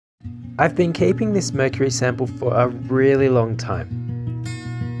I've been keeping this mercury sample for a really long time,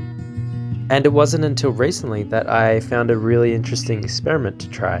 and it wasn't until recently that I found a really interesting experiment to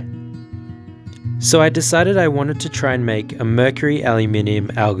try. So I decided I wanted to try and make a mercury aluminium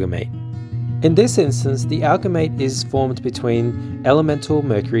algamate. In this instance, the algamate is formed between elemental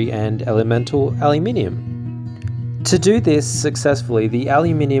mercury and elemental aluminium. To do this successfully, the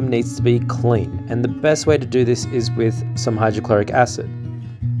aluminium needs to be clean, and the best way to do this is with some hydrochloric acid.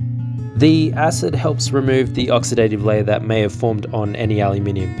 The acid helps remove the oxidative layer that may have formed on any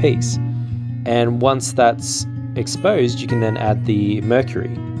aluminium piece, and once that's exposed, you can then add the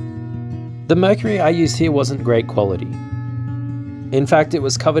mercury. The mercury I used here wasn't great quality. In fact, it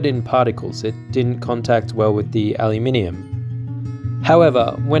was covered in particles. It didn't contact well with the aluminium.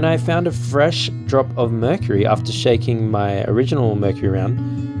 However, when I found a fresh drop of mercury after shaking my original mercury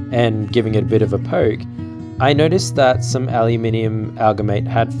around and giving it a bit of a poke, I noticed that some aluminium algamate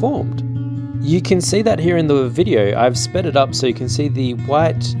had formed. You can see that here in the video. I've sped it up so you can see the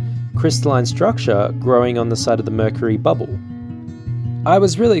white crystalline structure growing on the side of the mercury bubble. I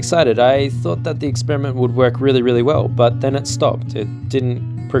was really excited. I thought that the experiment would work really well, but then it stopped. It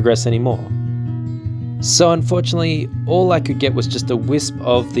didn't progress anymore. So unfortunately, all I could get was just a wisp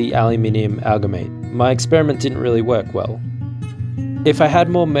of the aluminium algamate. My experiment didn't really work well. If I had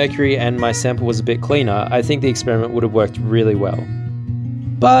more mercury and my sample was a bit cleaner, I think the experiment would have worked really well.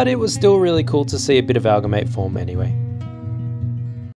 But it was still really cool to see a bit of algamate form anyway.